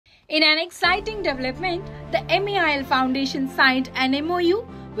In an exciting development, the MEIL Foundation signed an MoU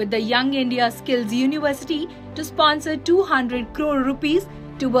with the Young India Skills University to sponsor 200 crore rupees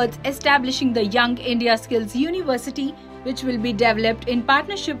towards establishing the Young India Skills University, which will be developed in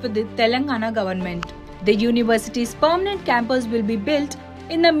partnership with the Telangana government. The university's permanent campus will be built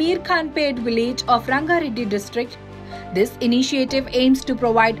in the Mir Khanpet village of Rangareddy district. This initiative aims to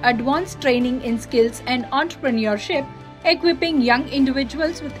provide advanced training in skills and entrepreneurship, equipping young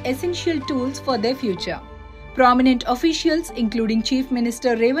individuals with essential tools for their future. Prominent officials including Chief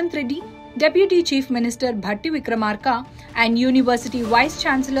Minister Revanth Reddy, Deputy Chief Minister Bhatti Vikramarka and University Vice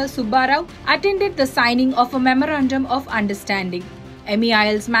Chancellor Subbarao attended the signing of a Memorandum of Understanding.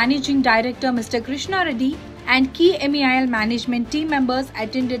 MEIL's Managing Director Mr. Krishna Reddy and key MEIL management team members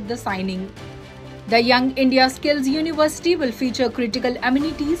attended the signing. The Young India Skills University will feature critical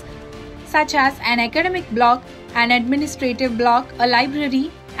amenities such as an academic block, an administrative block, a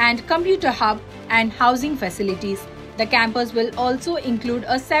library and computer hub and housing facilities. The campus will also include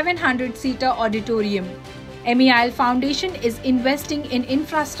a 700-seater auditorium. MEIL Foundation is investing in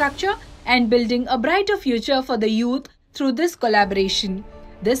infrastructure and building a brighter future for the youth through this collaboration.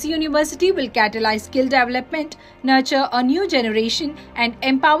 This university will catalyze skill development, nurture a new generation and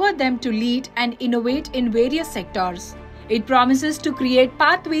empower them to lead and innovate in various sectors. It promises to create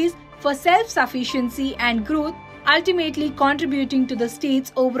pathways for self-sufficiency and growth, ultimately contributing to the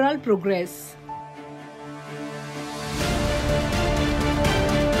state's overall progress.